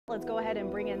Let's go ahead and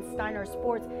bring in Steiner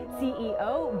Sports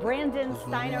CEO, Brandon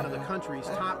Steiner. One of the country's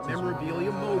top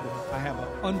memorabilia moguls. I have an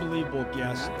unbelievable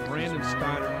guest, Brandon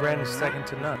Steiner. Brandon's second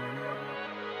to none.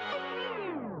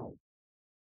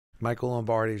 Michael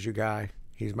Lombardi is your guy.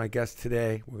 He's my guest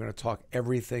today. We're going to talk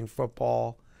everything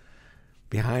football,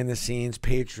 behind the scenes,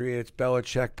 Patriots,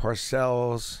 Belichick,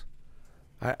 Parcells.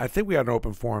 I think we got an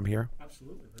open forum here.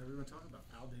 Absolutely. Whatever you want to talk about.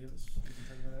 Al Davis. We can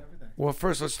talk about everything. Well,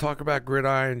 first let's talk about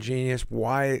Gridiron Genius.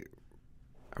 Why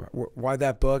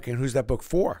that book, and who's that book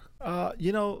for?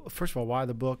 First of all, why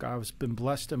the book? I've been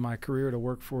blessed in my career to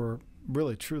work for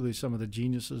really, truly some of the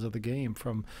geniuses of the game.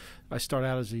 I started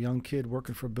out as a young kid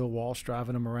working for Bill Walsh,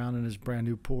 driving him around in his brand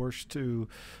new Porsche, to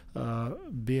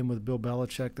being with Bill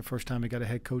Belichick the first time he got a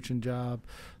head coaching job,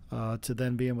 to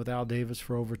then being with Al Davis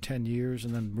for over 10 years,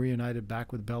 and then reunited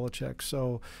back with Belichick.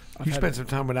 So you spent some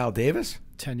time with Al Davis?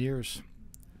 10 years.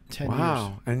 10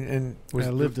 wow. years. And I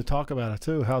lived to talk about it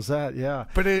too. How's that? Yeah.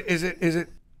 But is it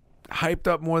hyped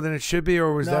up more than it should be,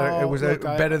 or was that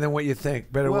better than what you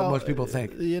think? Better than what most people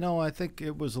think? I think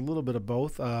it was a little bit of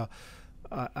both.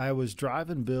 I was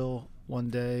driving Bill one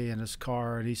day in his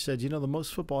car, and he said, the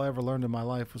most football I ever learned in my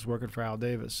life was working for Al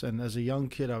Davis. And as a young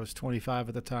kid, I was 25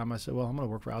 at the time, I said, well, I'm going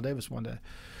to work for Al Davis one day.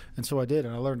 And so I did,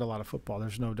 and I learned a lot of football.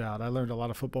 There's no doubt. I learned a lot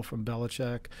of football from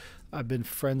Belichick. I've been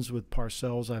friends with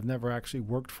Parcells. I've never actually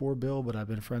worked for Bill, but I've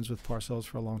been friends with Parcells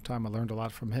for a long time. I learned a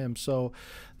lot from him. So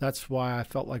that's why I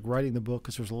felt like writing the book,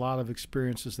 because there's a lot of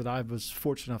experiences that I was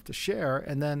fortunate enough to share.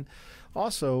 And then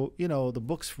also, the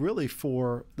book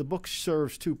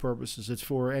serves two purposes. It's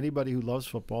for anybody who loves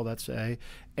football, that's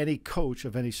any coach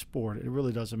of any sport. It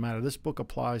really doesn't matter. This book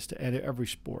applies to every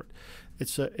sport. It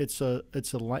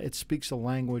speaks a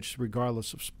language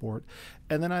regardless of sport.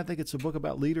 And then I think it's a book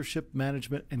about leadership,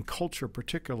 management, and culture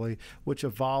particularly, which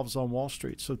evolves on Wall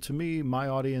Street. So to me, my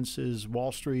audience is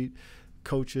Wall Street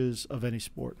coaches of any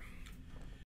sport.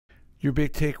 Your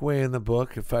big takeaway in the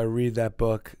book, if I read that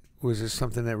book, was there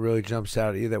something that really jumps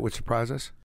out at you that would surprise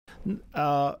us?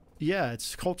 Yeah,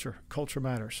 it's culture. Culture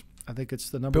matters. I think it's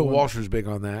the number one. Bill Walsh was big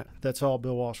on that. That's all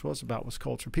Bill Walsh was about, was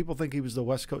culture. People think he was the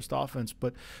West Coast offense,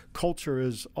 but culture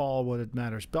is all what it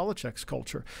matters. Belichick's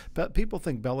culture. But people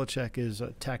think Belichick is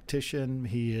a tactician.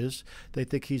 He is. They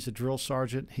think he's a drill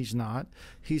sergeant. He's not.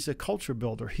 He's a culture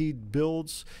builder. He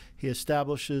builds, he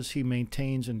establishes, he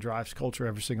maintains, and drives culture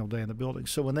every single day in the building.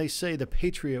 So when they say the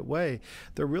Patriot way,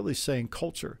 they're really saying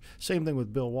culture. Same thing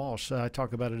with Bill Walsh. I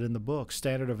talk about it in the book.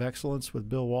 Standard of Excellence with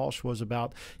Bill Walsh was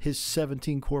about his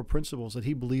 17 core principles that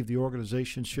he believed the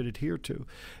organization should adhere to.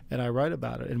 And I write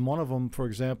about it. And one of them, for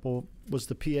example, was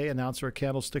the PA announcer at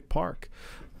Candlestick Park.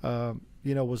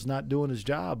 Was not doing his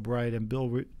job right. And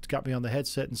Bill got me on the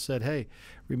headset and said, hey,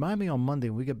 remind me on Monday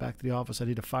when we get back to the office, I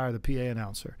need to fire the PA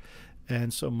announcer.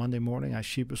 And so Monday morning, I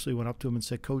sheepishly went up to him and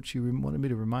said, Coach, you wanted me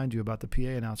to remind you about the PA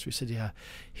announcer. He said, yeah,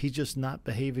 he's just not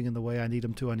behaving in the way I need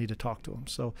him to. I need to talk to him.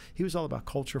 So he was all about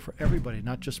culture for everybody,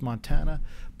 not just Montana,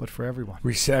 but for everyone.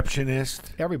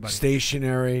 Receptionist. Everybody.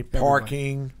 Stationary.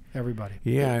 Parking. Everybody.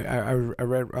 Yeah, I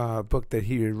read a book that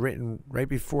he had written right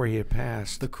before he had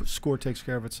passed. The score takes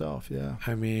care of itself, yeah.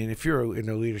 I mean, if you're in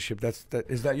the leadership,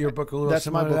 is that your book a little That's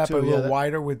similar my to book that, too, but a little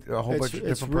wider with a whole bunch of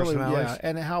different personalities? Yeah,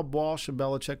 and how Walsh and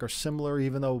Belichick are similar,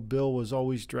 even though Bill was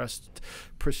always dressed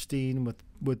pristine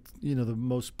with the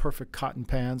most perfect cotton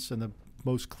pants and the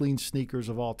most clean sneakers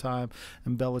of all time,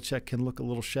 and Belichick can look a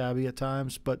little shabby at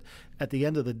times, but at the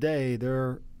end of the day,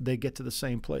 they get to the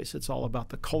same place. It's all about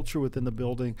the culture within the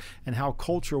building and how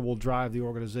culture will drive the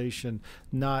organization,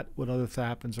 not what other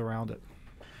happens around it.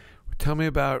 Tell me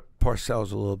about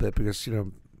Parcells a little bit, because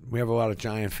we have a lot of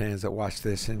Giant fans that watch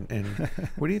this, and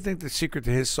what do you think the secret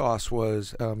to his sauce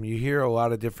was? You hear a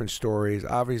lot of different stories.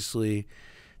 Obviously,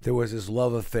 there was this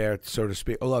love affair, so to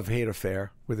speak, a love-hate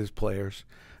affair with his players.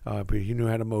 But he knew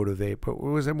how to motivate. But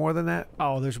was there more than that?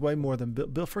 Oh, there's way more than Bill.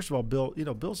 Bill, first of all,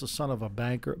 Bill's the son of a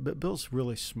banker, but Bill's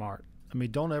really smart. I mean,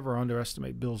 don't ever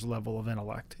underestimate Bill's level of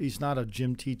intellect. He's not a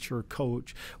gym teacher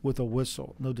coach with a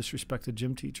whistle. No disrespect to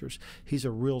gym teachers. He's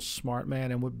a real smart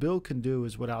man. And what Bill can do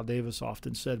is what Al Davis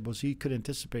often said was he could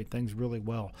anticipate things really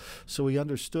well. So he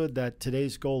understood that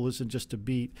today's goal isn't just to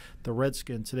beat the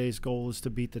Redskins. Today's goal is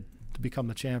to become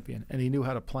the champion, and he knew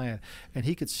how to plan, and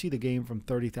he could see the game from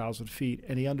 30,000 feet,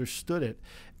 and he understood it,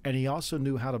 and he also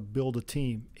knew how to build a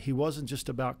team. He wasn't just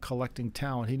about collecting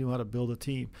talent. He knew how to build a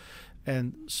team.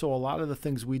 And so a lot of the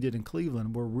things we did in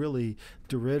Cleveland were really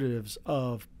derivatives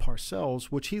of Parcells,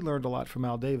 which he learned a lot from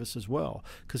Al Davis as well,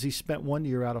 because he spent 1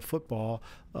 year out of football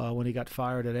when he got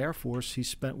fired at Air Force. He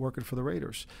spent working for the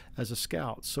Raiders as a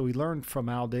scout. So he learned from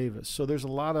Al Davis. So there's a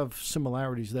lot of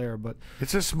similarities there. But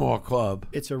it's a small club.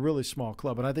 It's a really small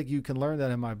club. And I think you can learn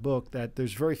that in my book, that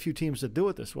there's very few teams that do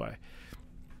it this way.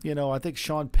 You know, I think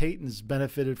Sean Payton's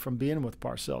benefited from being with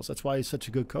Parcells. That's why he's such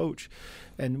a good coach.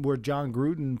 And where John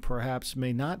Gruden perhaps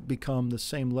may not become the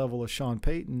same level as Sean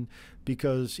Payton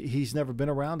because he's never been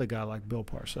around a guy like Bill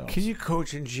Parcells. Can you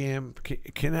coach in GM?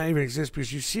 Can that even exist?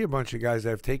 Because you see a bunch of guys that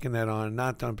have taken that on and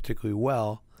not done particularly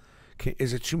well.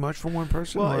 Is it too much for one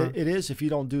person? Well, it is if you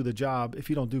don't do the job, if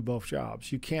you don't do both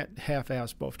jobs. You can't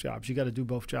half-ass both jobs. You got to do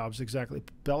both jobs exactly.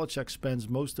 Belichick spends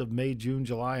most of May, June,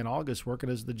 July, and August working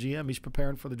as the GM. He's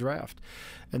preparing for the draft.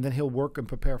 And then he'll work and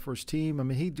prepare for his team. I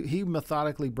mean, he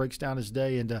methodically breaks down his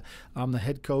day into, I'm the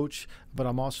head coach, but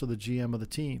I'm also the GM of the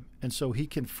team. And so he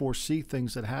can foresee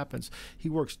things that happens. He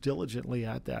works diligently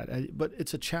at that. But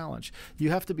it's a challenge. You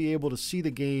have to be able to see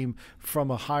the game from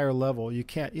a higher level. You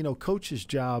can't, you know, coaches'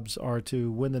 jobs are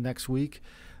to win the next week.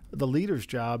 The leader's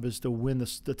job is to win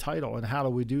the title, and how do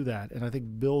we do that? And I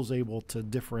think Bill's able to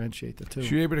differentiate the two. So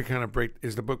you're able to kind of break.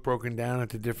 Is the book broken down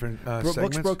into different segments? The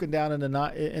book's broken down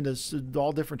into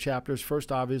all different chapters.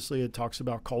 First, obviously, it talks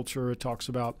about culture. It talks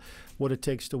about what it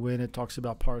takes to win. It talks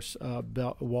about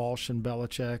Walsh and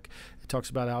Belichick. It talks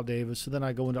about Al Davis. So then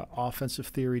I go into offensive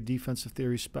theory, defensive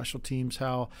theory, special teams,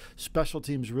 how special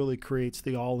teams really creates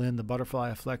the all-in, the butterfly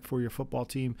effect for your football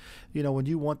team. You know, when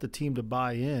you want the team to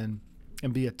buy in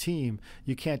and be a team,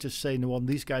 you can't just say, no, well,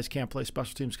 these guys can't play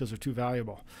special teams because they're too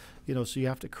valuable. You know, so you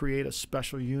have to create a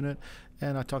special unit.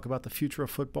 And I talk about the future of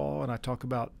football, and I talk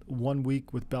about 1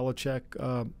 week with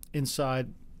Belichick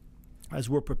inside as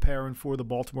we're preparing for the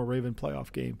Baltimore Raven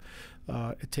playoff game.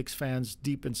 It takes fans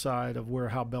deep inside of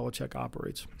how Belichick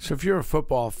operates. So if you're a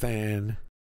football fan,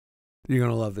 you're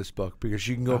going to love this book because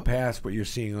you can go past what you're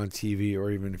seeing on TV or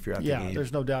even if you're at the game. Yeah,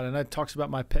 there's no doubt. And it talks about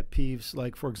my pet peeves,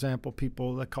 like, for example,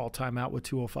 people that call timeout with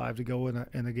 2:05 to go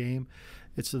in a game.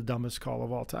 It's the dumbest call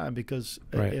of all time because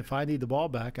if I need the ball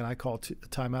back and I call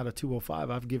timeout at 2:05,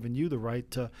 I've given you the right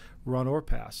to run or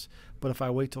pass. But if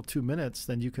I wait till 2 minutes,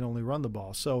 then you can only run the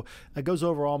ball. So it goes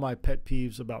over all my pet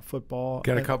peeves about football.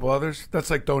 Got a couple others?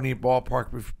 That's like don't eat ballpark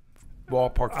food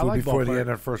before the end of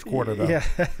the first quarter, though.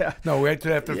 Yeah. No, wait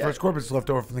till after the first quarter, it's left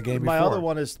over from the game My before. other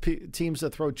one is teams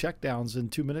that throw checkdowns in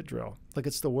 2-minute drill. Like,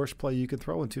 it's the worst play you can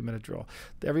throw in 2-minute drill.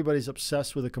 Everybody's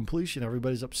obsessed with a completion.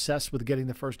 Everybody's obsessed with getting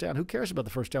the first down. Who cares about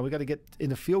the first down? We got to get in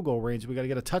the field goal range. We got to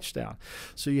get a touchdown.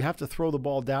 So you have to throw the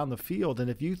ball down the field. And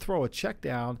if you throw a check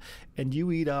down and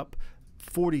you eat up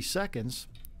 40 seconds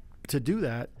to do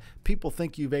that, people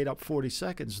think you've ate up 40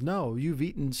 seconds. No, you've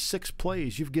eaten 6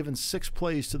 plays. You've given 6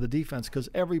 plays to the defense because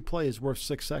every play is worth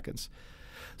 6 seconds.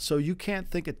 So you can't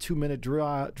think a 2-minute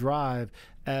drive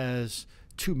as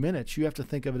 2 minutes. You have to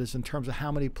think of it as in terms of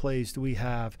how many plays do we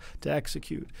have to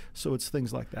execute. So it's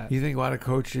things like that. You think a lot of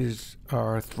coaches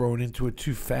are thrown into it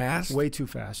too fast? Way too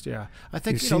fast, yeah. I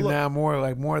think you see now more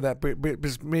of that,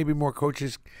 but maybe more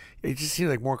coaches. It just seems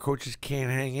like more coaches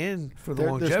can't hang in for the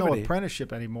longevity. There's no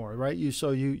apprenticeship anymore, right?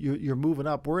 You're moving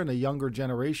up. We're in a younger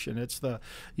generation. It's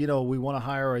we want to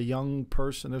hire a young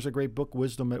person. There's a great book,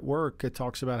 Wisdom at Work. It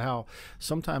talks about how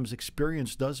sometimes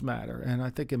experience does matter. And I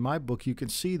think in my book you can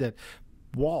see that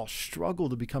Walsh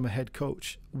struggled to become a head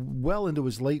coach. Well into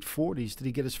his late 40s did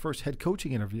he get his first head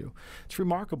coaching interview. It's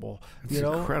remarkable. It's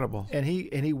incredible. And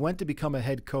he went to become a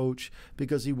head coach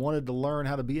because he wanted to learn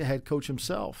how to be a head coach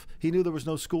himself. He knew there was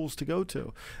no schools to go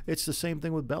to. It's the same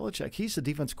thing with Belichick. He's the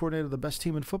defense coordinator of the best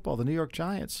team in football, the New York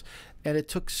Giants. And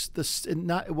it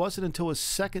wasn't until his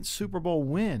second Super Bowl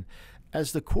win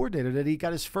as the coordinator that he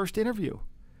got his first interview.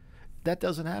 That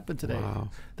doesn't happen today. Wow.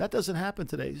 That doesn't happen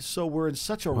today. So we're in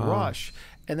such a rush.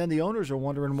 And then the owners are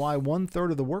wondering why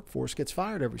 1/3 of the workforce gets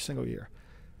fired every single year.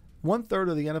 1/3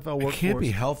 of the NFL workforce. It can't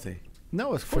be healthy.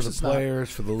 No, of course it's not. For the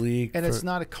players, for the league. And it's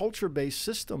not a culture-based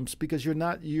systems because you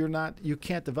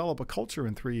can't develop a culture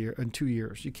in 2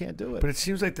 years. You can't do it. But it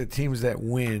seems like the teams that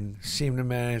win seem to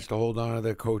manage to hold on to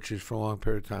their coaches for a long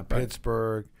period of time. Right.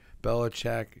 Pittsburgh,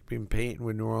 Belichick, being Peyton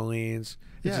with New Orleans.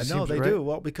 Yeah, no, they do.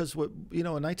 Well, because in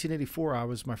 1984, I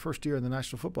was my first year in the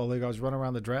National Football League. I was running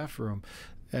around the draft room,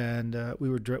 and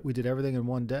we did everything in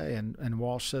one day. And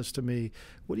Walsh says to me,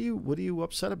 "What are you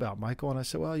upset about, Michael?" And I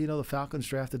said, "Well, the Falcons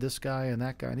drafted this guy and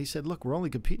that guy." And he said, "Look, we're only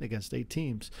competing against 8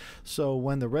 teams. So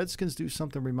when the Redskins do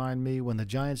something, remind me. When the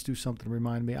Giants do something,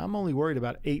 remind me. I'm only worried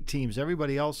about 8 teams.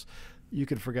 Everybody else." you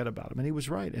could forget about him. And he was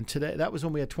right. And today, that was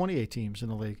when we had 28 teams in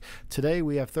the league. Today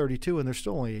we have 32, and there's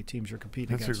still only 8 teams you're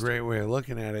competing against. That's a great way of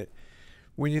looking at it.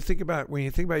 When you think about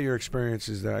your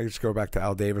experiences, I just go back to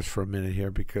Al Davis for a minute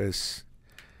here, because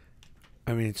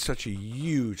I mean, it's such a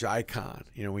huge icon.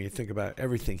 You know, when you think about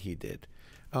everything he did.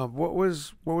 What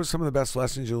was some of the best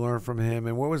lessons you learned from him,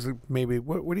 and what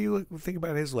do you think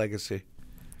about his legacy?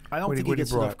 I don't think he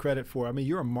gets enough credit for it. I mean,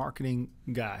 you're a marketing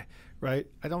guy, right?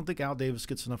 I don't think Al Davis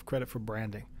gets enough credit for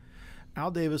branding. Al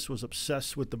Davis was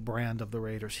obsessed with the brand of the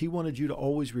Raiders. He wanted you to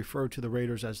always refer to the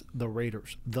Raiders as the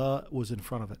Raiders. The was in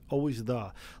front of it, always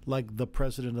the, like the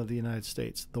President of the United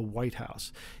States, the White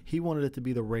House. He wanted it to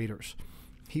be the Raiders.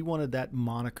 He wanted that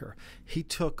moniker. He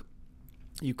took,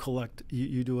 you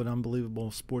do an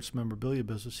unbelievable sports memorabilia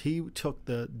business. He took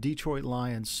the Detroit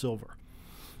Lions silver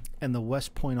and the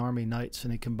West Point Army Knights,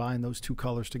 and he combined those 2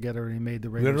 colors together, and he made the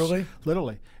Raiders.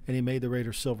 Literally. And he made the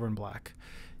Raiders silver and black.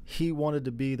 He wanted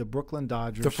to be the Brooklyn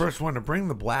Dodgers. The first one to bring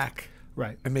the black,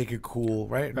 right, and make it cool,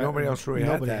 right? Nobody else really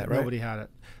had that, right? Nobody had it.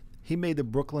 He made the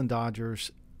Brooklyn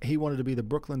Dodgers. He wanted to be the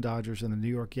Brooklyn Dodgers and the New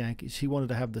York Yankees. He wanted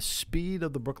to have the speed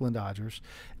of the Brooklyn Dodgers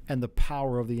and the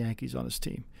power of the Yankees on his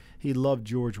team. He loved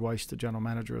George Weiss, the general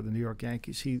manager of the New York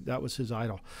Yankees. That was his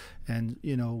idol. And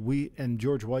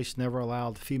George Weiss never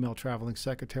allowed female traveling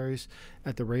secretaries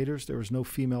at the Raiders. There was no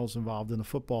females involved in the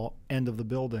football end of the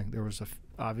building. There was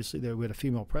obviously we had a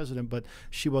female president, but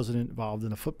she wasn't involved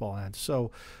in the football end. So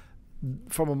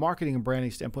from a marketing and branding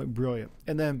standpoint, brilliant.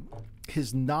 And then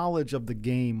his knowledge of the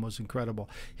game was incredible.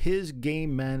 His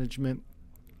game management,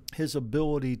 his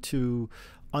ability to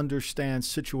understand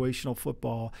situational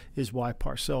football is why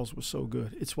Parcells was so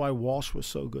good. It's why Walsh was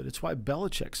so good. It's why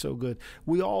Belichick's so good.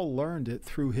 We all learned it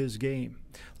through his game.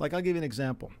 Like, I'll give you an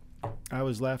example. I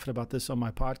was laughing about this on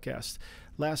my podcast.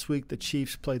 Last week, the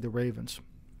Chiefs played the Ravens,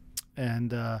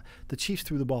 and the Chiefs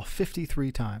threw the ball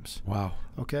 53 times. Wow.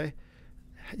 Okay?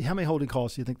 How many holding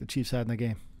calls do you think the Chiefs had in the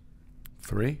game?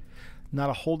 3. Not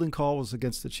a holding call was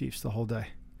against the Chiefs the whole day.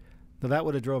 Now, that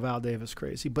would have drove Al Davis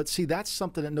crazy. But see, that's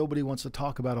something that nobody wants to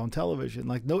talk about on television.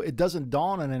 Like, no, it doesn't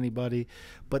dawn on anybody.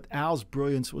 But Al's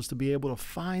brilliance was to be able to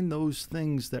find those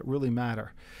things that really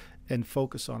matter and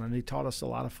focus on it. And he taught us a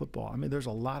lot of football. I mean, there's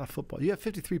a lot of football. You have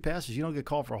 53 passes. You don't get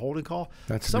called for a holding call.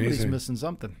 That's Somebody's amazing. missing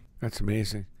something. That's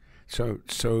amazing. So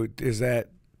is that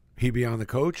he be on the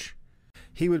coach?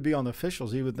 He would be on the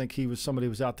officials. He would think somebody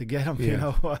was out to get him. Yeah. You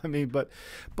know, I mean, but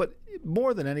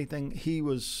more than anything,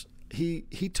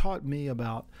 he taught me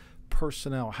about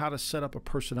personnel, how to set up a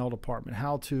personnel department,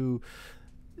 how to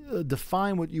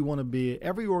define what you want to be.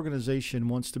 Every organization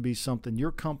wants to be something.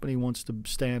 Your company wants to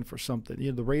stand for something.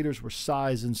 You know, the Raiders were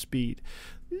size and speed.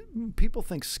 People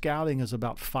think scouting is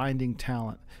about finding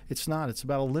talent. It's not. It's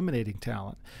about eliminating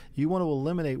talent. You want to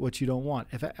eliminate what you don't want.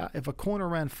 If a corner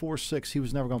ran 4.6, he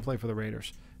was never going to play for the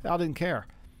Raiders. Al didn't care.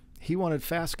 He wanted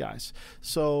fast guys.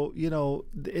 So, you know,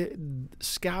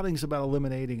 scouting's about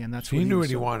eliminating, and that's what he knew what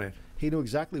he wanted. He knew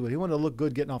exactly what he wanted. To look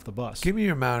good getting off the bus. Give me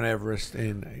your Mount Everest.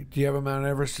 And do you have a Mount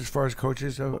Everest as far as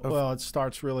coaches? Well, it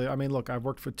starts really. I mean, look, I've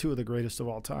worked for 2 of the greatest of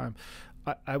all time.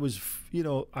 I was, you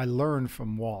know, I learned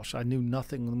from Walsh. I knew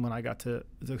nothing when I got to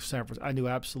San Francisco. I knew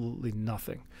absolutely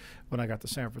nothing when I got to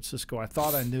San Francisco. I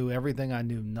thought I knew everything. I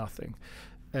knew nothing.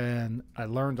 And I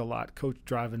learned a lot, coach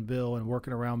driving Bill and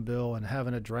working around Bill and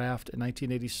having a draft in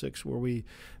 1986 where we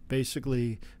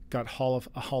basically got a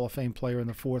Hall of Fame player in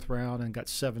the 4th round and got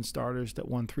 7 starters that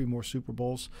won 3 more Super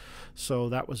Bowls. So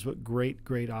that was a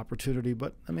great opportunity.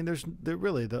 But, I mean,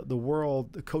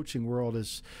 the coaching world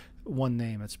is one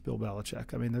name. It's Bill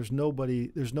Belichick. I mean, there's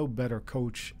no better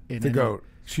coach in the GOAT.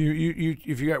 So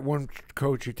if you got one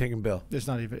coach, you're taking Bill. It's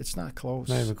not close.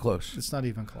 Not even close. It's not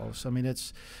even close. I mean,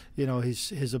 it's, you know,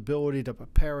 his ability to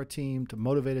prepare a team, to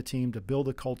motivate a team, to build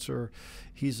a culture.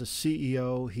 He's a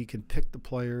CEO. He can pick the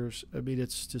players. I mean,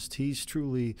 it's just he's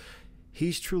truly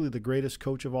the greatest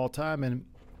coach of all time. And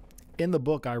in the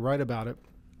book, I write about it.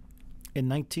 In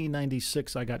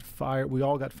 1996, I got fired. We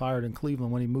all got fired in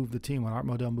Cleveland when he moved the team. When Art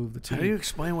Modell moved the team. How do you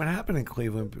explain what happened in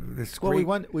Cleveland? Well, we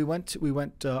went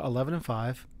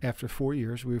 11-5 after 4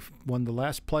 years. We won the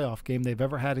last playoff game they've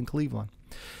ever had in Cleveland,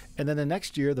 and then the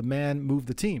next year, the man moved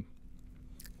the team,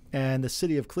 and the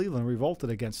city of Cleveland revolted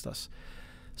against us.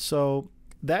 So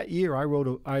that year, I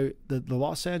wrote the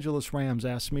Los Angeles Rams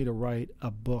asked me to write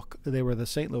a book. They were the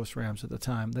St. Louis Rams at the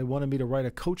time. They wanted me to write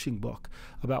a coaching book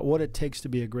about what it takes to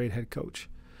be a great head coach.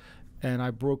 And I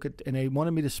broke it, and they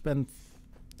wanted me to spend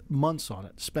months on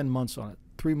it.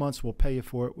 3 months, we'll pay you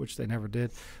for it, which they never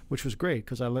did, which was great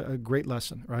because a great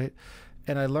lesson, right?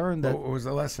 And I learned that what was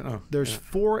the lesson? there's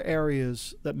 4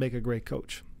 areas that make a great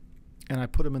coach. and I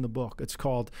put them in the book. It's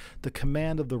called The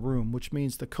Command of the Room, which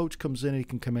means the coach comes in and he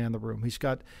can command the room. He's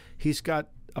got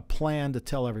a plan to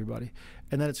tell everybody.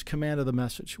 And then it's command of the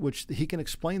message, which he can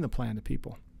explain the plan to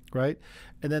people, right?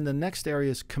 And then the next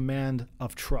area is command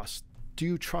of trust. Do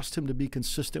you trust him to be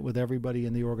consistent with everybody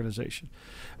in the organization?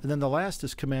 And then the last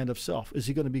is command of self. Is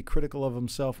he going to be critical of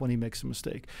himself when he makes a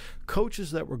mistake?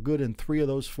 Coaches that were good in 3 of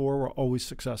those 4 were always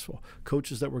successful.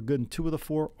 Coaches that were good in 2 of the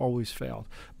 4 always failed.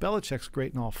 Belichick's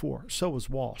great in all 4. So was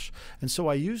Walsh. And so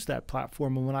I used that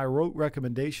platform. And when I wrote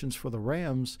recommendations for the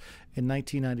Rams in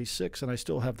 1996, and I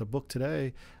still have the book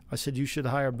today, I said you should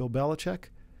hire Bill Belichick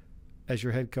as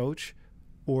your head coach,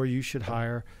 or you should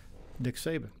hire Nick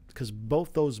Saban, because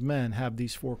both those men have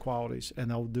these 4 qualities, and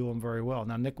they'll do them very well.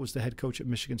 Now, Nick was the head coach at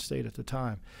Michigan State at the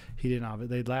time. He didn't have it.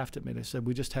 They laughed at me. They said,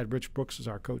 we just had Rich Brooks as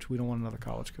our coach. We don't want another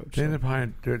college coach. They ended up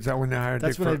hiring, is that when they hired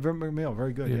That's Dick when they Vermeil.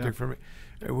 Very good, yeah. Dick Vermeil.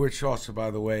 Which also, by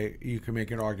the way, you can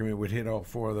make an argument would hit all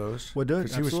 4 of those. Would do it.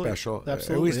 Because he was special.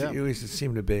 Absolutely, At least it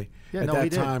seemed to be. Yeah, at no, that he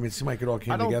did. time, it seemed like it all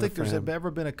came together I don't think for there's him. ever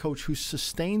been a coach who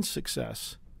sustained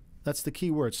success. That's the key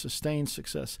word, sustained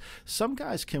success. Some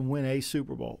guys can win a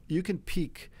Super Bowl. You can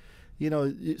peak. You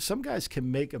know, some guys can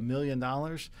make $1 million,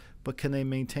 but can they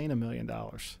maintain $1 million?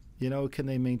 You know, can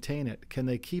they maintain it? Can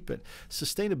they keep it?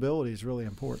 Sustainability is really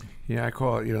important. Yeah, I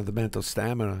call it, the mental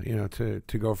stamina,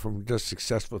 to go from just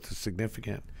successful to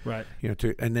significant. Right.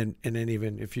 And then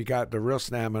even if you got the real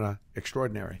stamina,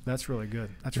 extraordinary. That's really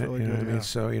good. That's really you know good. what I mean?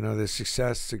 So, there's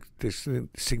success, there's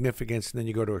significance, and then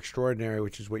you go to extraordinary,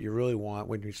 which is what you really want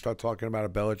when you start talking about a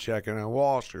Belichick and a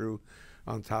Walsh who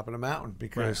on top of the mountain,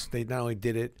 because they not only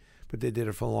did it, but they did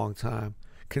it for a long time.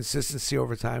 Consistency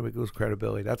over time equals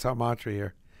credibility. That's our mantra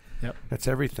here. Yep. That's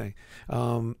everything.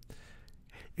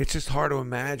 It's just hard to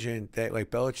imagine that, like,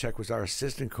 Belichick was our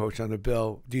assistant coach under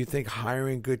Bill. Do you think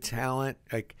hiring good talent,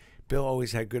 like Bill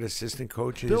always had good assistant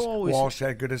coaches? Walsh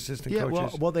had good assistant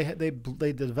coaches? Well,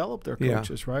 they developed their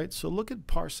coaches, right? So look at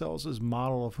Parcells'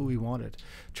 model of who he wanted.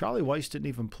 Charlie Weiss didn't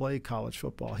even play college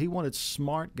football. He wanted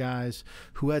smart guys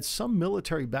who had some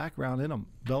military background in them.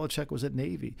 Belichick was at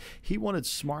Navy. He wanted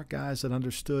smart guys that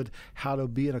understood how to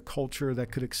be in a culture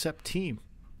that could accept team,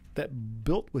 that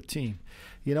built with team.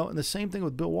 And the same thing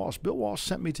with Bill Walsh. Bill Walsh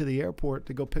sent me to the airport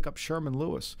to go pick up Sherman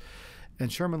Lewis.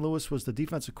 And Sherman Lewis was the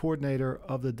defensive coordinator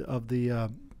of the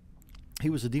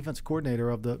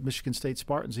Michigan State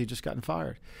Spartans. He had just gotten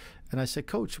fired. And I said,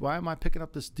 Coach, why am I picking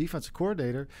up this defensive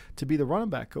coordinator to be the running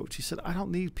back coach? He said, I don't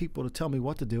need people to tell me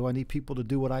what to do. I need people to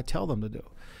do what I tell them to do.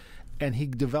 And he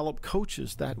developed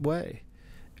coaches that way.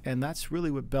 And that's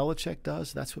really what Belichick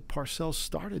does. That's what Parcells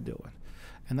started doing.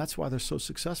 And that's why they're so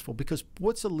successful. Because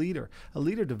what's a leader? A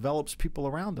leader develops people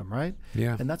around them, right?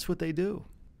 Yeah. And that's what they do.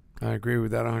 I agree with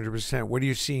that 100%. What are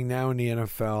you seeing now in the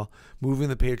NFL? Moving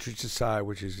the Patriots aside,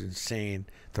 which is insane,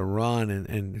 the run,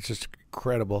 and it's just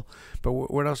incredible. But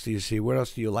what else do you see? What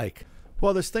else do you like?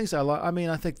 Well, there's things I like. I mean,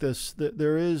 I think there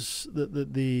is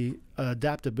the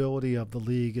adaptability of the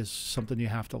league is something you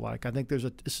have to like. I think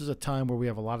this is a time where we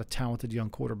have a lot of talented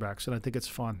young quarterbacks, and I think it's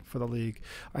fun for the league.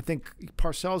 I think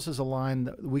Parcells is a line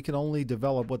that we can only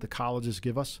develop what the colleges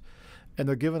give us, and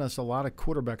they're giving us a lot of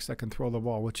quarterbacks that can throw the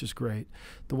ball, which is great.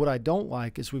 What I don't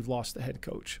like is we've lost the head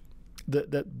coach.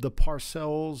 The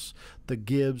Parcells, the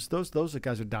Gibbs, those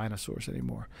guys are dinosaurs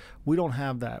anymore. We don't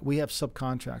have that. We have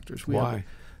subcontractors. Why?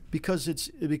 Because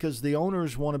the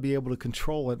owners want to be able to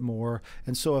control it more,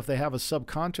 and so if they have a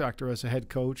subcontractor as a head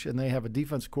coach and they have a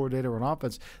defense coordinator or an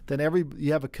offense, then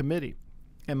you have a committee.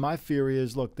 And my theory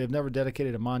is, look, they've never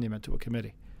dedicated a monument to a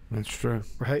committee. That's true.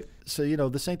 Right? So,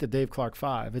 this ain't the Dave Clark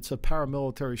 5. It's a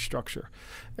paramilitary structure.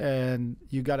 And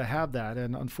you got to have that.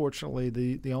 And unfortunately,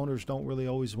 the owners don't really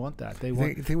always want that. You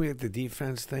think we have the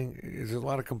defense thing? There's a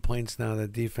lot of complaints now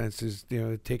that defense is,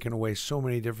 taking away so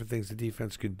many different things the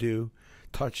defense could do.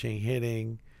 Touching,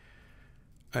 hitting.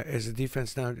 Is the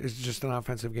defense now, is it just an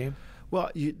offensive game? Well,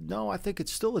 no, I think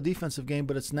it's still a defensive game,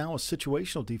 but it's now a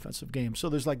situational defensive game. So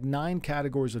there's like 9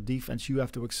 categories of defense you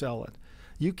have to excel in.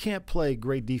 You can't play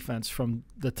great defense from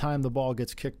the time the ball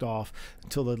gets kicked off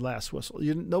until the last whistle.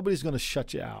 Nobody's going to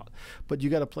shut you out. But you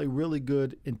got to play really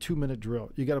good in 2-minute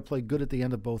drill. You got to play good at the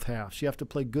end of both halves. You have to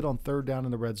play good on third down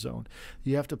in the red zone.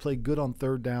 You have to play good on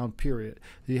third down, period.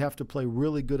 You have to play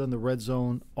really good on the red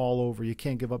zone all over. You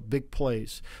can't give up big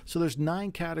plays. So there's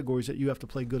 9 categories that you have to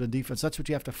play good in defense. That's what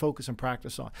you have to focus and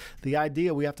practice on. The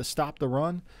idea we have to stop the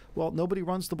run, well, nobody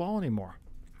runs the ball anymore.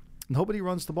 Nobody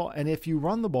runs the ball, and if you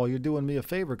run the ball, you're doing me a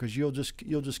favor because you'll just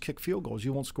kick field goals.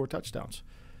 You won't score touchdowns.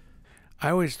 I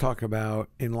always talk about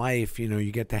in life,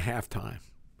 you get to halftime,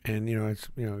 and it's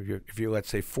if you're let's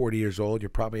say 40 years old, you're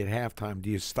probably at halftime. Do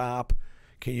you stop?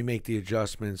 Can you make the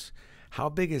adjustments? How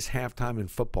big is halftime in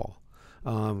football?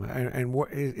 And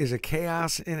what is it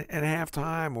chaos at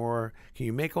halftime, or can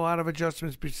you make a lot of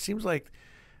adjustments? But it seems like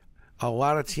a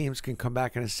lot of teams can come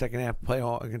back in the second half, play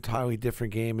an entirely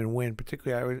different game, and win.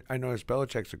 Particularly, I notice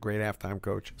Belichick's a great halftime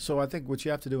coach. So I think what you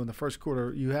have to do in the first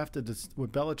quarter,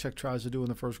 what Belichick tries to do in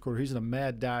the first quarter, he's in a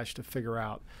mad dash to figure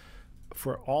out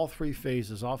for all three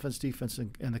phases, offense, defense,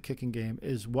 and the kicking game,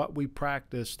 is what we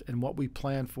practiced and what we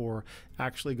planned for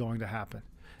actually going to happen.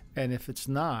 And if it's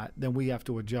not, then we have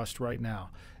to adjust right now.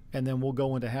 And then we'll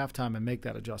go into halftime and make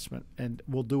that adjustment. And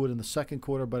we'll do it in the second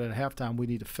quarter, but at halftime we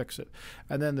need to fix it.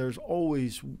 And then there's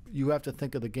always, you have to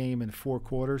think of the game in 4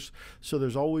 quarters. So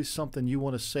there's always something you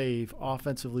want to save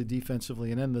offensively,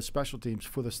 defensively, and then the special teams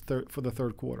for the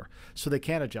third quarter. So they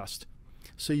can't adjust.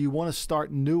 So you want to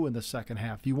start new in the second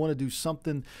half. You want to do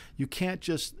something. You can't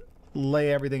just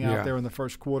lay everything out there in the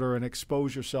first quarter and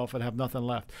expose yourself and have nothing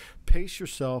left. Pace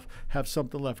yourself, have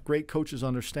something left. Great coaches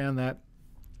understand that.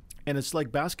 And it's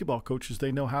like basketball coaches.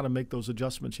 They know how to make those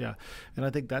adjustments, And I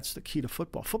think that's the key to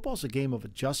football. Football's a game of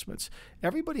adjustments.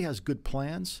 Everybody has good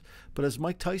plans, but as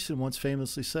Mike Tyson once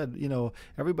famously said,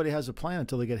 everybody has a plan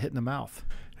until they get hit in the mouth.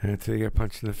 And until you get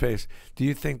punched in the face. Do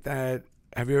you think that,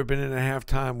 have you ever been in a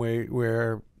halftime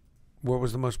where what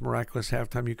was the most miraculous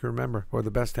halftime you can remember, or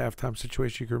the best halftime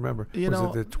situation you can remember?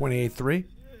 Was it the 28-3?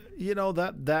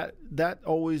 That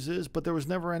always is, but there was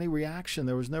never any reaction.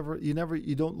 There was never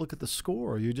you don't look at the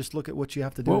score. You just look at what you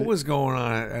have to do. What was going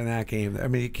on in that game? I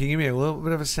mean, can you give me a little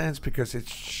bit of a sense, because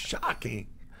it's shocking.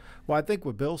 Well, I think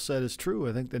what Bill said is true.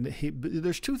 I think that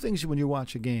there's 2 things when you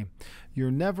watch a game.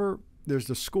 There's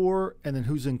the score and then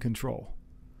who's in control.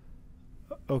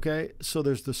 Okay, so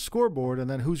there's the scoreboard and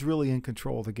then who's really in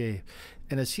control of the game.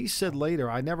 And as he said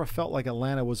later, I never felt like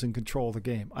Atlanta was in control of the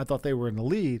game. I thought they were in the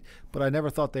lead, but I never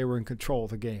thought they were in control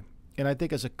of the game. And I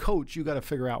think as a coach, you got to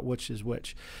figure out which is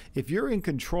which. If you're in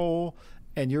control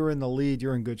and you're in the lead,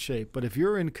 you're in good shape. But if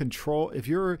you're in control, if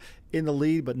you're in the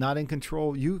lead but not in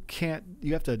control, you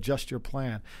have to adjust your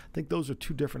plan. I think those are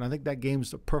 2 different. I think that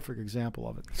game's the perfect example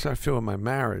of it. So I feel in my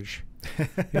marriage.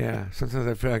 Yeah, sometimes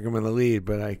I feel like I'm in the lead,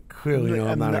 but I clearly know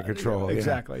I'm not in control.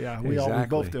 Exactly, yeah. We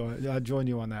both do it. I join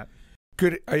you on that.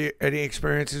 Good. Any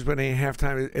experiences when any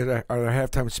halftime? Are there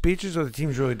halftime speeches, or the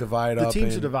teams really divide up? The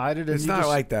teams are divided. And it's not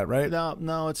like that, right?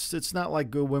 No. It's not like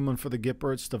Good Women for the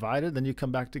Gipper. It's divided. Then you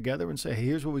come back together and say, hey,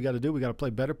 here's what we got to do. We got to play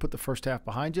better. Put the first half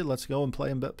behind you. Let's go and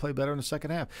play better in the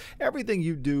second half. Everything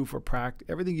you do for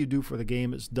everything you do for the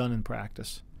game is done in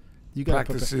practice. You got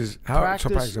practice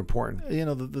is important.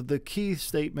 The key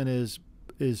statement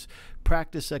is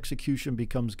practice execution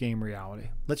becomes game reality.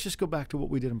 Let's just go back to what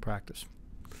we did in practice.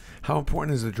 How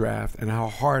important is the draft, and how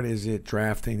hard is it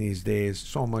drafting these days?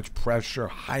 So much pressure,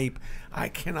 hype. I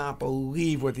cannot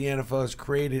believe what the NFL has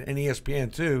created, and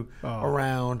ESPN too,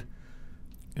 around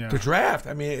the draft.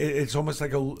 I mean, it's almost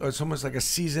like a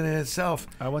season in itself.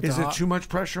 Is there too much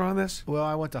pressure on this? Well,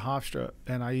 I went to Hofstra,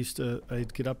 and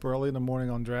I'd get up early in the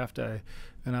morning on draft day,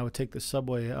 and I would take the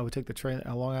subway. I would take the train,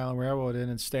 Long Island Railroad in,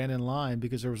 and stand in line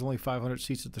because there was only 500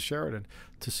 seats at the Sheraton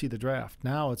to see the draft.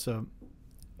 Now it's a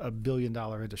 $1 billion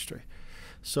industry.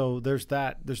 So there's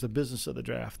that. There's the business of the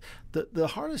draft. The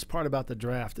hardest part about the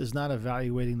draft is not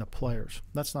evaluating the players.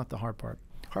 That's not the hard part.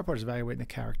 Hard part is evaluating the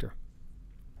character.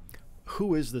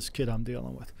 Who is this kid I'm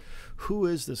dealing with? Who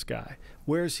is this guy?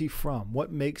 Where is he from?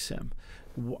 What makes him?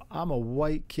 I'm a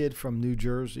white kid from New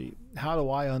Jersey. How do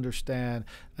I understand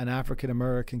an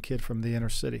African-American kid from the inner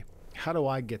city? How do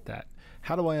I get that?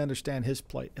 How do I understand his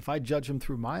plight? If I judge him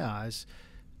through my eyes,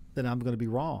 then I'm going to be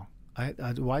wrong.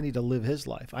 I need to live his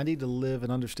life. I need to live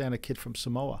and understand a kid from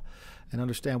Samoa and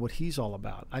understand what he's all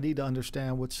about. I need to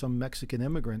understand what some Mexican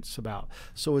immigrants about.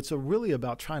 So it's really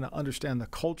about trying to understand the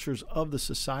cultures of the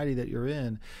society that you're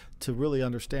in to really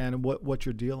understand what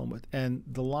you're dealing with. And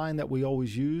the line that we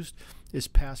always used is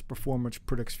past performance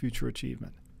predicts future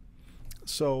achievement.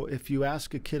 So if you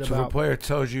ask a kid about... So if a player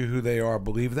tells you who they are,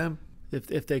 believe them?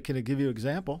 If they can give you an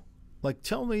example. Like,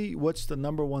 tell me what's the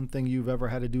number one thing you've ever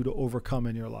had to do to overcome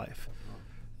in your life.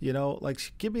 Like,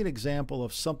 give me an example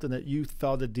of something that you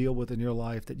felt to deal with in your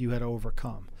life that you had to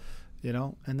overcome,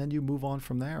 and then you move on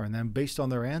from there. And then based on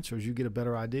their answers, you get a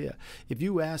better idea. If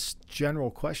you ask general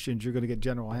questions, you're going to get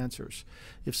general answers.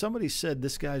 If somebody said,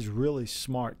 this guy's really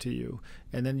smart to you,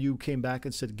 and then you came back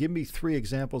and said, give me 3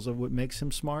 examples of what makes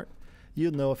him smart,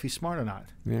 you'll know if he's smart or not.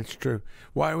 Yeah, it's true.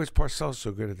 Why was Parcells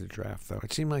so good at the draft, though?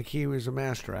 It seemed like he was a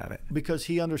master at it. Because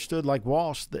he understood, like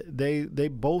Walsh, they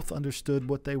both understood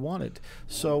what they wanted.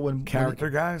 So when character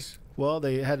guys? Well,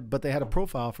 they had a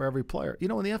profile for every player. You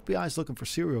know, when the FBI is looking for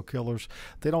serial killers,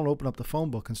 they don't open up the phone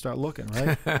book and start looking,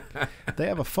 right? They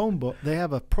have a phone book. They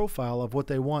have a profile of what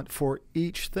they want for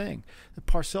each thing.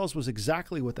 Parcells was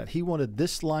exactly with that. He wanted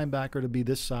this linebacker to be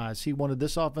this size. He wanted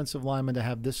this offensive lineman to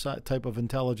have this type of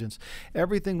intelligence.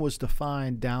 Everything was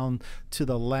defined down to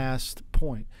the last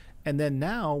point. And then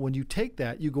now, when you take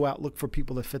that, you go out and look for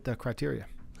people that fit that criteria.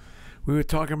 We were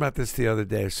talking about this the other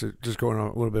day, so just going on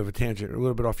a little bit of a tangent, a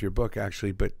little bit off your book,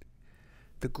 actually, but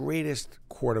the greatest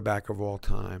quarterback of all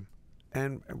time.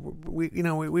 And we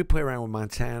play around with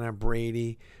Montana,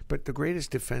 Brady, but the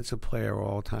greatest defensive player of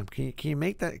all time. Can you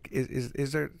make that?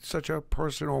 Is there such a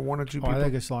person or one or two people? I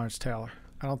think it's Lawrence Taylor.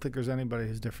 I don't think there's anybody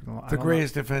who's different. The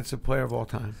greatest defensive player of all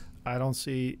time. I don't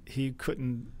see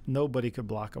nobody could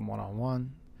block him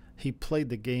one-on-one. He played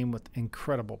the game with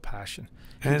incredible passion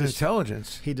and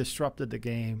intelligence. He disrupted the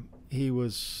game. He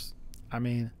was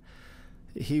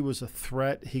a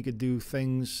threat. He could do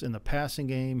things in the passing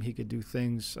game. He could do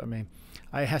things. I mean,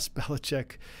 I asked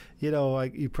Belichick,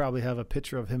 you probably have a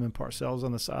picture of him and Parcells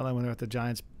on the sideline when they're at the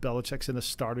Giants. Belichick's in a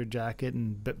starter jacket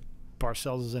and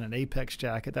Parcells is in an Apex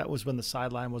jacket. That was when the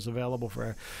sideline was available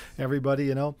for everybody,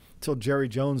 until Jerry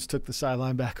Jones took the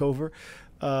sideline back over.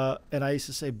 And I used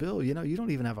to say, Bill, you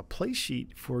don't even have a play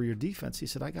sheet for your defense. He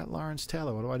said, I got Lawrence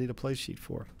Taylor. What do I need a play sheet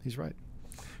for? He's right.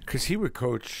 Because he would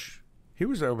coach. He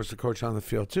was always the coach on the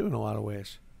field, too, in a lot of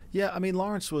ways. Yeah, I mean,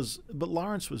 Lawrence was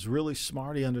really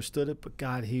smart. He understood it. But,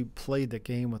 God, he played the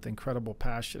game with incredible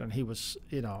passion. And he was,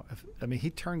 he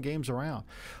turned games around.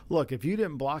 Look, if you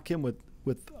didn't block him with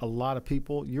a lot of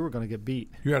people, you were going to get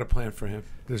beat. You had a plan for him.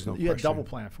 There's no question. You had double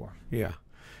plan for him. Yeah.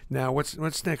 Now,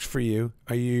 what's next for you?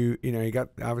 Are you got,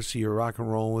 obviously you're rock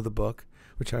and rolling with a book,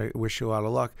 which I wish you a lot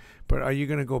of luck. But are you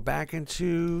going to go back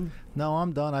into? No,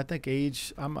 I'm done. I think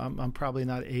I'm probably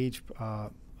not age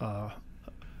worthy.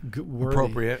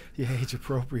 Appropriate. Yeah, age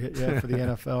appropriate. Yeah, for the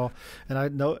NFL. And I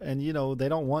know, and they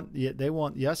don't want. They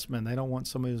want yes men. They don't want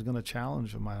somebody who's going to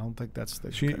challenge them. I don't think that's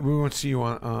the. So we won't see you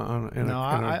on.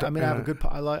 I have a good.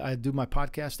 I do my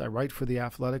podcast. I write for The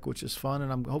Athletic, which is fun,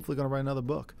 and I'm hopefully going to write another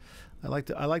book. I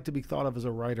like to be thought of as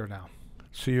a writer now.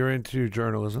 So you're into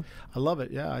journalism? I love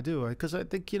it. Yeah, I do. Because I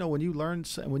think, when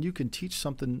you can teach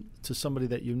something to somebody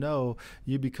that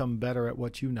you become better at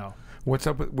what you know. What's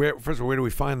up with, first of all, where do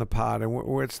we find the pod? And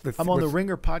what's the... I'm on the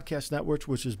Ringer Podcast Network,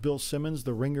 which is Bill Simmons,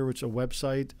 the Ringer, which is a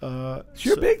website.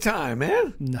 You're big time,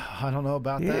 man. No, I don't know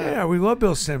about that. Yeah, we love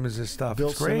Bill Simmons' stuff. Bill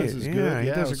it's great. Simmons is good. He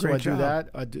does a great job.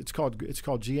 I do that. It's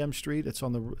called GM Street. It's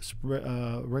on the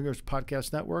Ringer's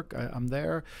Podcast Network. I'm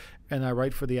there. And I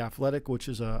write for The Athletic, which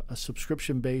is a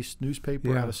subscription-based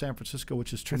newspaper out of San Francisco,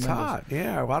 which is tremendous. It's hot.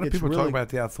 Yeah, a lot of people talk about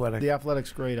The Athletic. The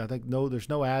Athletic's great. I think there's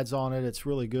no ads on it. It's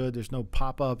really good. There's no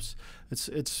pop-ups.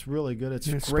 It's really good. It's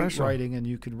great special writing, and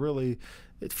you can really,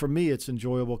 for me, it's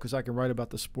enjoyable because I can write about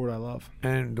the sport I love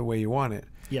and the way you want it.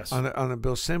 Yes. On the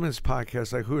Bill Simmons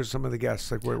podcast, who are some of the guests?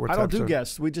 What I don't do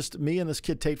guests. Me and this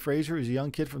kid Tate Frazier. He's a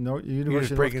young kid from University of North Carolina. You're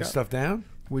just breaking stuff down.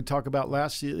 We talk about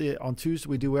on Tuesday.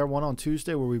 We do one on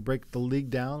Tuesday where we break the league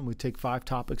down. We take 5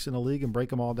 topics in the league and break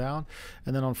them all down.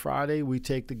 And then on Friday, we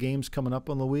take the games coming up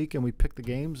on the week and we pick the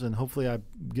games. And hopefully I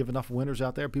give enough winners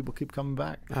out there. People keep coming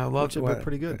back. I love it.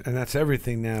 Pretty good. And that's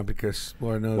everything now because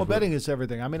Lord knows. Well, betting is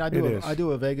everything. I mean, I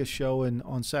do a Vegas show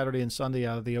on Saturday and Sunday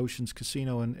out of the Oceans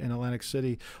Casino in Atlantic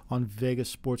City on Vegas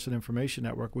Sports and Information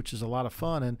Network, which is a lot of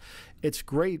fun. And it's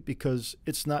great because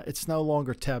it's no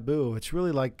longer taboo. It's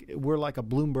really we're like a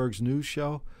Bloomberg's news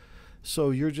show.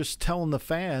 So you're just telling the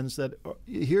fans that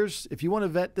if you want to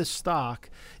vet this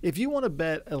stock, if you want to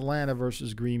bet Atlanta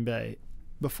versus Green Bay,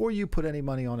 before you put any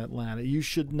money on Atlanta, you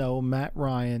should know Matt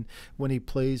Ryan, when he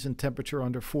plays in temperature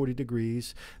under 40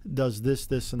 degrees, does this,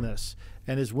 this, and this.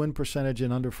 And his win percentage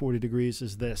in under 40 degrees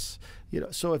is this.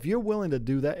 So if you're willing to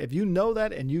do that, if you know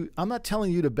that, I'm not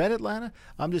telling you to bet Atlanta,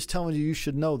 I'm just telling you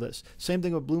should know this. Same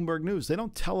thing with Bloomberg News. They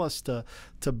don't tell us to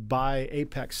buy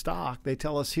Apex stock. They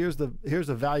tell us here's the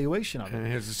valuation of it. And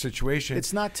here's the situation.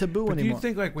 It's not taboo anymore. Do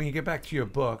you think when you get back to your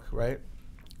book, right?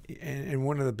 And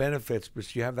one of the benefits,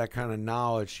 because you have that kind of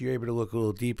knowledge, you're able to look a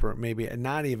little deeper, maybe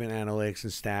not even analytics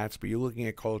and stats, but you're looking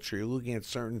at culture, you're looking at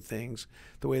certain things,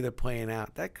 the way they're playing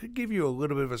out. That could give you a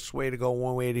little bit of a sway to go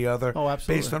one way or the other. Oh,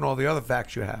 absolutely. Based on all the other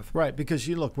facts you have. Right, because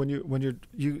you look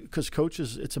because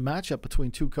coaches, it's a matchup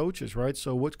between 2 coaches, right?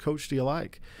 So which coach do you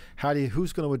like?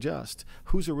 Who's going to adjust?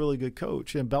 Who's a really good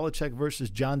coach? And Belichick versus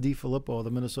John DeFilippo of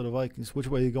the Minnesota Vikings. Which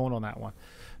way are you going on that one?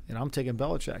 I'm taking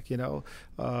Belichick,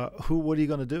 what are you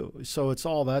going to do? So it's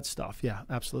all that stuff. Yeah,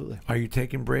 absolutely. Are you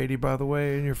taking Brady, by the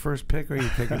way, in your first pick? Or are you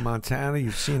taking Montana?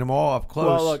 You've seen them all up close.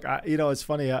 Well, look, it's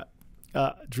funny.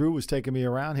 Drew was taking me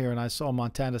around here, and I saw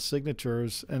Montana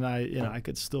signatures, and I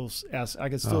could still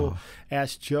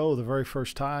ask Joe the very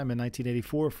first time in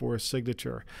 1984 for a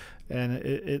signature, and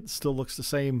it still looks the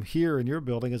same here in your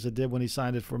building as it did when he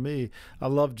signed it for me. I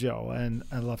love Joe, and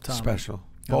I love Tom. Special,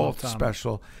 both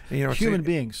special. And, you know, human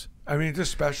beings. I mean,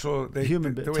 just special. The way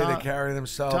they carry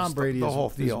themselves. Tom Brady, the whole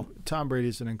deal. Tom Brady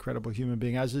is an incredible human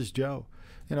being, as is Joe.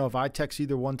 You know, if I text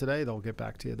either one today, they'll get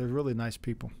back to you. They're really nice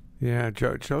people. Yeah,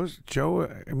 Joe.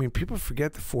 I mean, people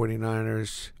forget the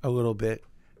 49ers a little bit.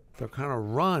 They're kind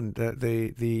of run.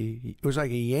 It was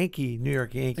like a New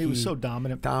York Yankee. He was so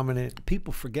dominant. Dominant.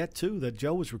 People forget too that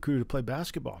Joe was recruited to play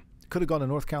basketball. Could have gone to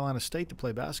North Carolina State to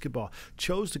play basketball.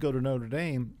 Chose to go to Notre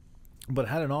Dame, but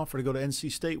had an offer to go to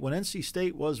NC State when NC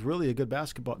State was really a good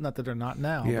basketball. Not that they're not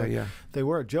now. Yeah, but yeah. They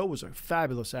were. Joe was a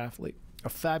fabulous athlete.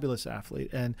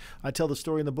 And I tell the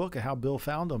story in the book of how Bill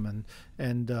found him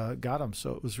and got him.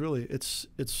 So it was really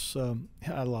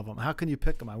I love him. How can you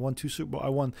pick him? I won I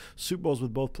won Super Bowls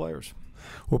with both players.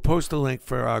 We'll post a link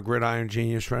for Gridiron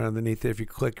Genius right underneath it. If you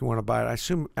click, you want to buy it. I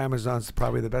assume Amazon's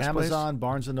probably the best place. Amazon,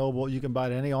 Barnes & Noble. You can buy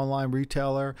it at any online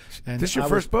retailer. And this your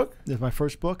first book? This is my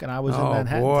first book, and I was in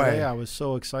Manhattan today. I was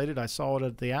so excited. I saw it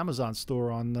at the Amazon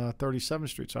store on 37th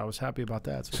Street, so I was happy about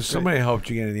that. So somebody helped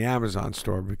you get in the Amazon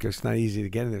store because it's not easy to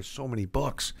get in. There's so many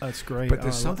books. That's great. But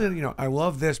there's something, you know, I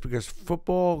love this because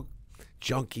football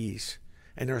junkies,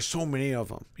 and there are so many of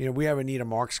them. You know, we have Anita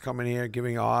Marks coming here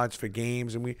giving odds for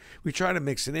games, and we try to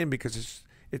mix it in because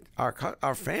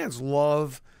our fans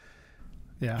love.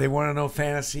 Yeah. They want to know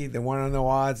fantasy. They want to know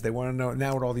odds. They want to know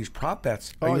now with all these prop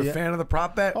bets. Are you a fan of the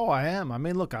prop bet? Oh, I am. I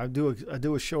mean, look, I do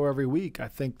a show every week. I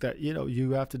think that, you know,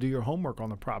 you have to do your homework on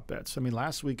the prop bets. I mean,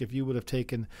 last week, if you would have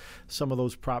taken some of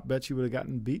those prop bets, you would have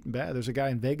gotten beaten bad. There's a guy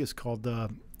in Vegas called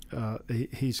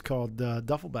he's called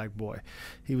Duffel Bag Boy.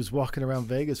 He was walking around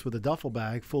Vegas with a duffel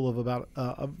bag full of about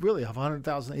really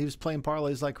 100,000. He was playing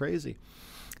parlays like crazy,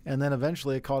 and then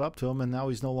eventually it caught up to him, and now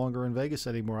he's no longer in Vegas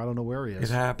anymore. I don't know where he is.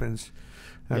 It happens.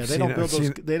 They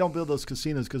don't build those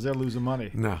casinos because they're losing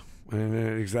money. No,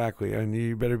 exactly, and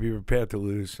you better be prepared to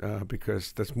lose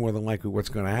because that's more than likely what's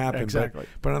going to happen. Exactly.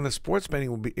 But on the sports betting, it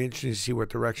will be interesting to see what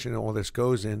direction all this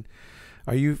goes in.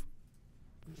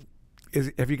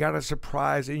 Have you got a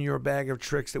surprise in your bag of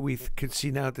tricks that we could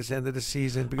see now at this end of the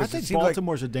season? Because I think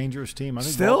Baltimore's a dangerous team. I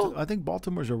think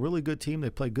Baltimore's a really good team. They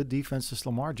play good defense. This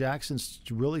Lamar Jackson's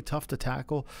really tough to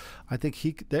tackle. I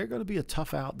think they're going to be a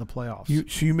tough out in the playoffs.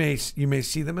 So you may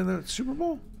see them in the Super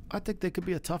Bowl? I think they could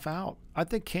be a tough out. I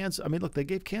think look, they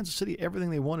gave Kansas City everything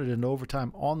they wanted in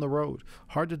overtime on the road.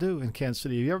 Hard to do in Kansas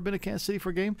City. Have you ever been to Kansas City for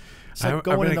a game? It's like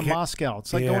going into Moscow.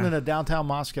 It's like going into downtown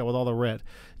Moscow with all the red.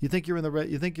 You think you're in the red.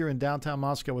 You think you're in downtown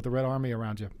Moscow with the Red Army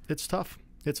around you. It's tough.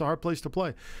 It's a hard place to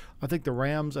play. I think the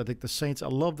Rams. I think the Saints. I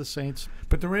love the Saints.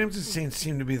 But the Rams and Saints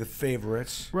seem to be the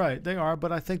favorites. Right, they are.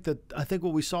 But I think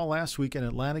what we saw last week in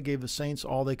Atlanta gave the Saints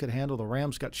all they could handle. The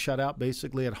Rams got shut out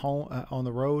basically at home on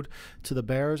the road to the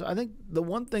Bears. I think the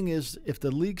one thing is if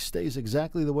the league stays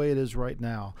exactly the way it is right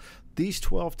now, these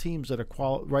 12 teams that are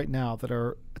right now that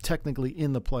are technically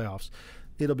in the playoffs,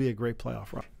 it'll be a great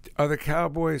playoff run. Are the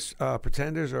Cowboys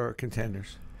pretenders or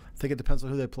contenders? I think it depends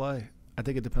on who they play. I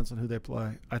think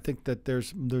that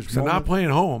there's so not playing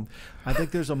home. I think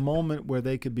there's a moment where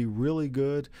they could be really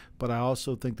good, but I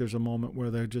also think there's a moment where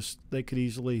their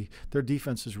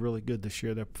defense is really good this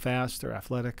year. They're fast, they're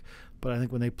athletic, but I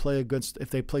think when they play if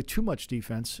they play too much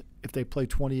defense, if they play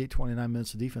 28, 29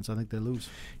 minutes of defense, I think they lose.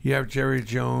 You have Jerry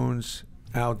Jones,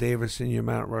 Al Davis in your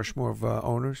Mount Rushmore of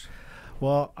owners?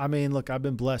 Well, I mean, look, I've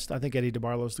been blessed. I think Eddie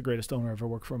DeBartolo is the greatest owner I've ever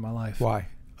worked for in my life. Why?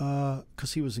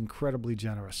 Because he was incredibly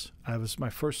generous. I was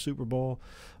my first Super Bowl.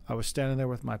 I was standing there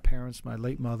with my parents, my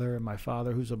late mother, and my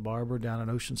father, who's a barber down in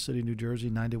Ocean City, New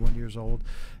Jersey, 91 years old.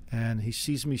 And he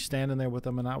sees me standing there with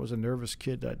him, and I was a nervous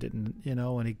kid. I didn't,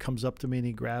 and he comes up to me and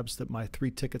he grabs my 3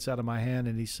 tickets out of my hand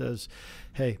and he says,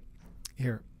 "Hey,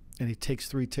 here." And he takes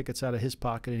 3 tickets out of his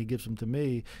pocket and he gives them to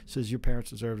me. Says, "Your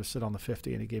parents deserve to sit on the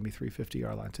 50." And he gave me 3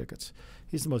 50-yard line tickets.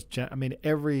 He's the most,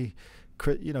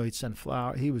 he'd send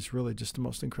flowers. He was really just the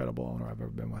most incredible owner I've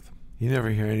ever been with. You never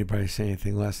hear anybody say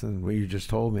anything less than what you just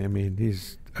told me. I mean,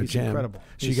 he's gem. Incredible.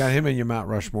 So you got him in your Mount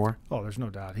Rushmore. Oh, there's no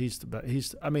doubt. He's the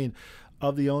best.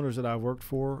 Of the owners that I worked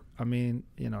for,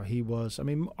 he was.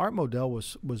 Art Modell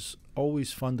was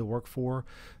always fun to work for,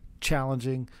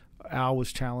 challenging. Al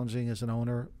was challenging as an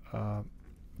owner,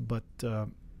 but the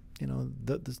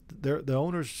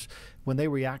owners, when they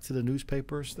react to the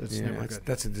newspapers, that's never good.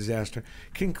 That's a disaster.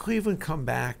 Can Cleveland come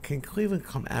back? Can Cleveland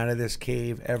come out of this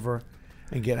cave ever?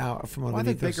 and get out from underneath I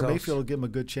think Baker themselves. Mayfield will give him a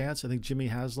good chance. I think Jimmy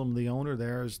Haslam, the owner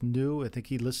there, is new. I think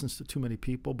he listens to too many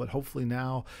people, but hopefully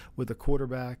now with a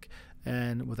quarterback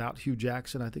and without Hugh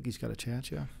Jackson, I think he's got a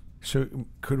chance. Yeah. So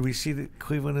could we see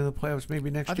Cleveland in the playoffs maybe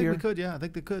next year? I think we could. Yeah, I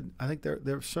think they could. I think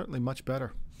they're certainly much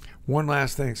better. One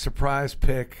last thing, surprise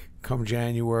pick come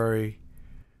January.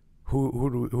 Who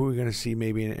are we going to see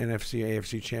maybe in an NFC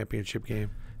AFC championship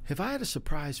game? If I had a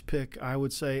surprise pick, I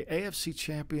would say AFC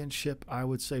Championship. I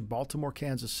would say Baltimore,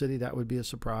 Kansas City. That would be a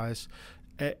surprise.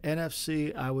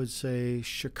 NFC, I would say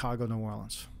Chicago, New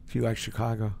Orleans. Do you like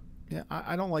Chicago? Yeah,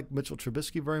 I don't like Mitchell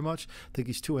Trubisky very much. I think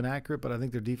he's too inaccurate, but I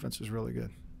think their defense is really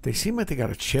good. They seem like they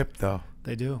got a chip, though.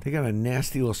 They do. They got a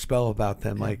nasty little spell about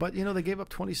them. Yeah, but, they gave up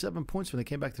 27 points when they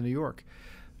came back to New York.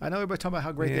 I know everybody talking about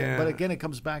how great they are, but again, it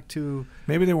comes back to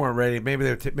maybe they weren't ready. Maybe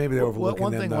they're overlooking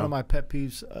one thing. them, one of my pet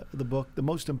peeves, the book, the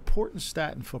most important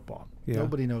stat in football. Yeah.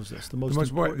 Nobody knows this. The most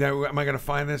important. Am I going to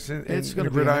find this in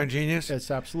Gridiron Genius?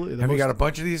 It's absolutely. Have you got a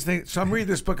bunch of these things? So I'm reading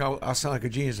this book. I'll sound like a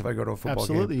genius if I go to a football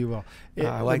game. Absolutely, you will.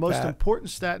 I like the most that.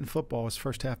 important stat in football is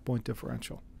first half point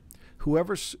differential.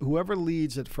 Whoever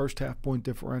leads at first half point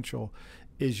differential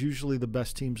is usually the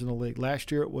best teams in the league.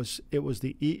 Last year it was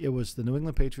the New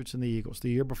England Patriots and the Eagles. The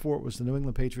year before it was the New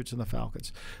England Patriots and the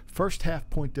Falcons. First half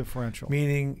point differential.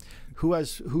 Meaning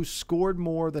who scored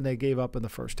more than they gave up in the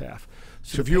first half.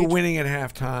 So if you're winning at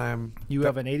halftime, you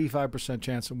have an 85%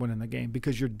 chance of winning the game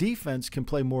because your defense can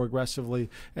play more aggressively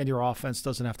and your offense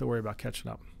doesn't have to worry about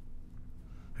catching up.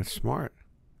 That's smart.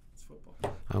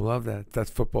 I love that.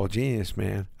 That's football genius,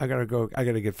 man. I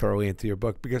gotta get thoroughly into your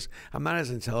book because I'm not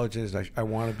as intelligent as I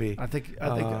want to be.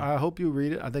 I hope you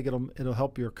read it. I think it'll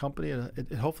help your company.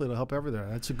 Hopefully it'll help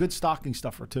everyone. It's a good stocking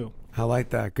stuffer too. I like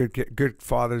that. Good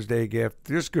Father's Day gift.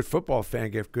 Just good football fan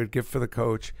gift. Good gift for the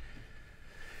coach.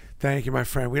 Thank you, my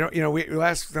friend.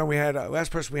 Last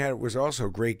person we had was also a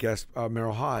great guest,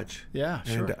 Merrill Hodge. Yeah,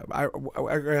 sure. And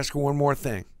I ask you one more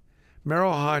thing.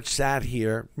 Merrill Hodge sat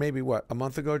here maybe a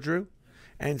month ago, Drew,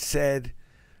 and said,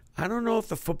 I don't know if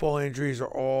the football injuries are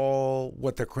all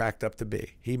what they're cracked up to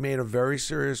be. He made a very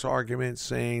serious argument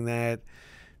saying that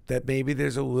maybe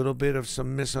there's a little bit of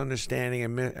some misunderstanding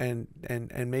and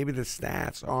maybe the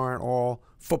stats aren't all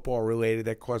football related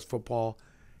that cause football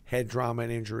head trauma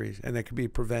and injuries and that can be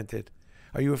prevented.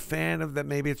 Are you a fan of that?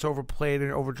 Maybe it's overplayed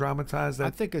and over-dramatized?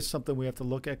 I think it's something we have to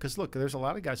look at because, look, there's a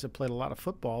lot of guys that played a lot of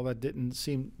football that didn't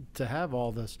seem to have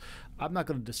all this. I'm not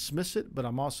going to dismiss it, but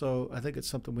I think it's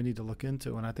something we need to look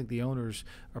into, and I think the owners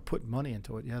are putting money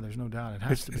into it. Yeah, there's no doubt. It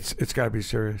has to be. It's got to be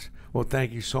serious. Well,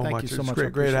 thank you so much. Thank you so much.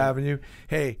 It's great having you.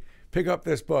 Hey, pick up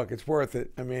this book. It's worth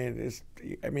it. And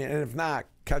if not,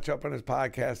 catch up on his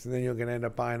podcast, and then you're going to end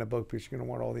up buying a book because you're going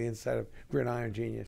to want all the insight of Gridiron Genius.